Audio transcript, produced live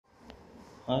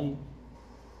Hi,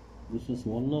 this is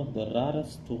one of the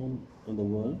rarest stone in the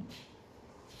world,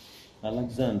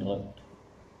 Alexandrite.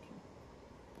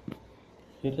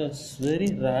 It is very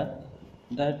rare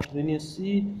that when you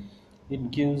see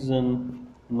it gives an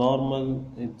normal,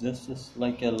 it just is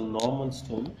like a normal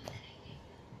stone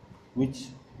which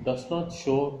does not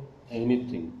show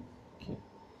anything. Okay.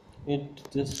 It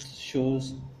just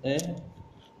shows a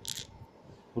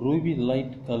ruby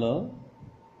light color,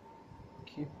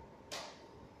 okay,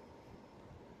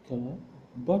 color,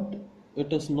 but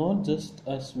it is not just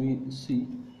as we see.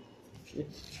 Okay.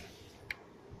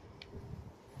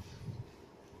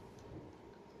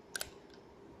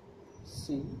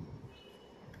 See,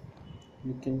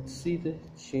 you can see the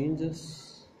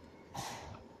changes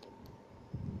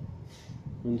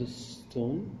in this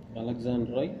stone,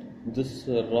 Alexandrite. This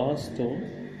raw stone,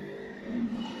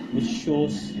 which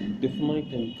shows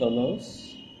different in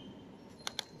colors.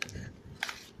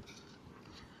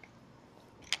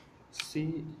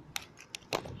 See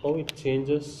how it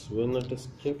changes when it is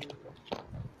kept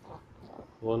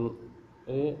on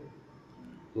a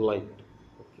light.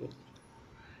 Okay.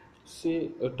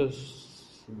 See, it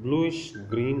is bluish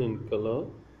green in color,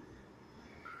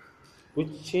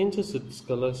 which changes its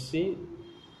color. See,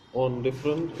 on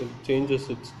different, it changes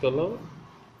its color.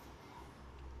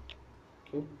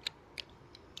 Okay.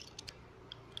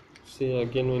 See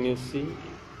again when you see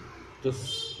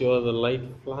this, here the light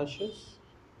flashes.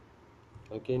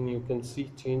 Again you can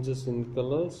see changes in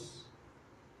colors.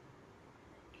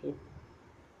 Okay.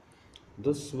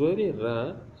 This is very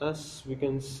rare, as we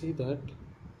can see that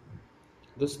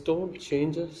the stone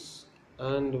changes,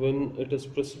 and when it is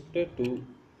precipitated to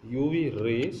UV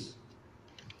rays,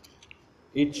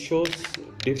 it shows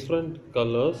different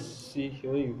colors. See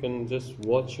here, you can just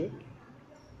watch it,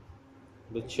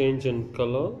 the change in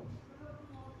color.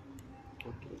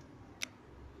 Okay.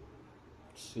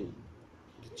 See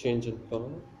the change in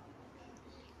color.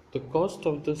 The cost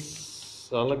of this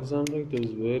Alexandrite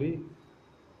is very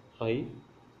high,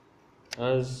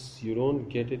 as you don't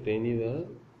get it anywhere.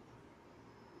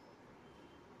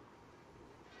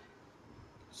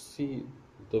 See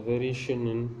the variation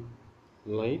in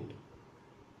light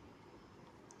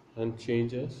and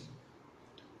changes.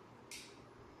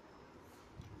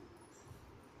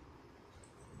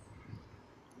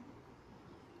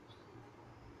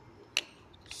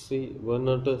 See when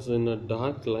it is in a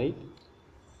dark light,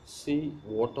 see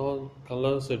what all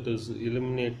colors it is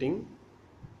illuminating.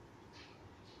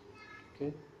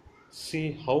 Okay.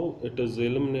 See how it is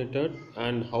illuminated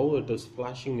and how it is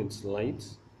flashing its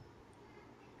lights.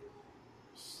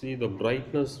 See the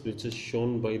brightness which is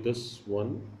shown by this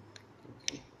one.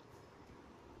 Okay.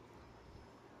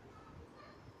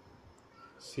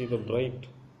 See the bright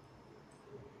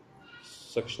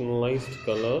sectionalized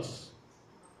colors.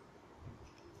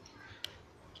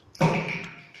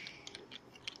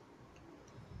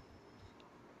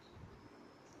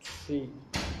 See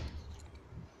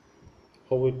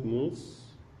how it moves.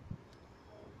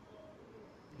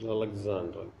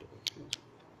 Alexandrite.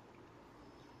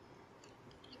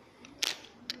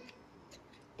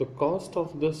 The cost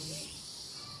of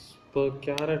this per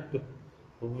carat,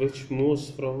 which moves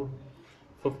from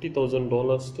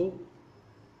 $50,000 to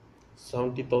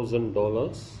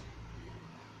 $70,000.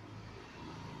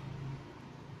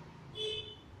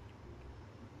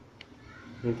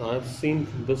 And I've seen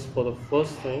this for the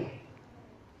first time,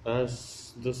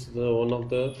 as this is one of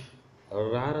the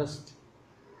rarest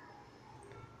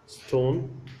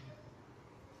stone.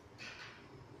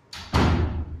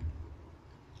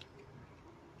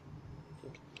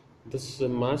 This is a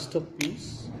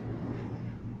masterpiece.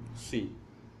 See,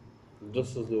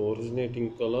 this is the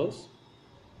originating colors.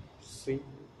 See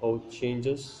how it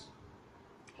changes,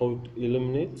 how it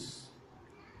illuminates.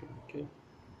 Okay.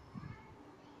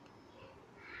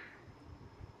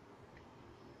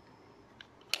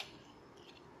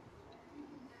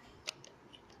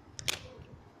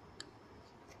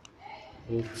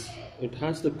 It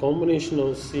has the combination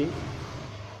of, see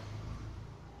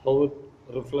how it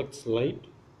reflects light.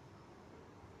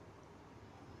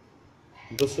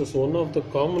 This is one of the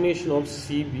combination of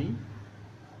CB.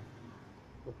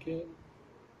 Okay.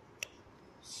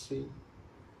 See.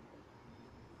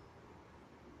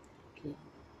 Okay.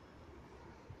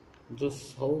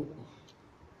 This how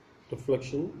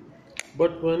reflection.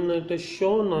 But when it is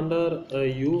shown under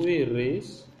a UV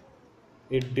rays,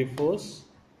 it differs.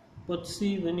 But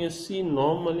see, when you see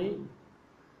normally,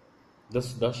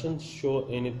 this doesn't show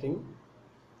anything.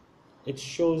 It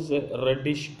shows a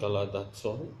reddish color, that's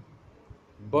all.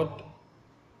 But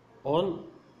on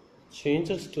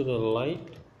changes to the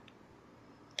light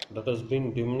that has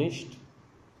been diminished,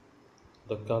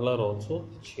 the color also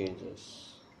changes.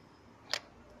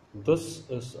 This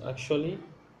is actually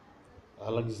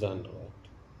Alexandrite,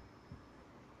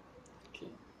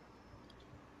 okay,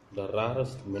 the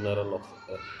rarest mineral of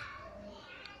earth.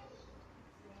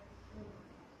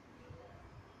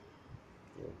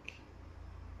 Okay.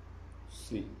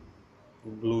 See,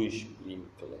 bluish green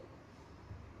color.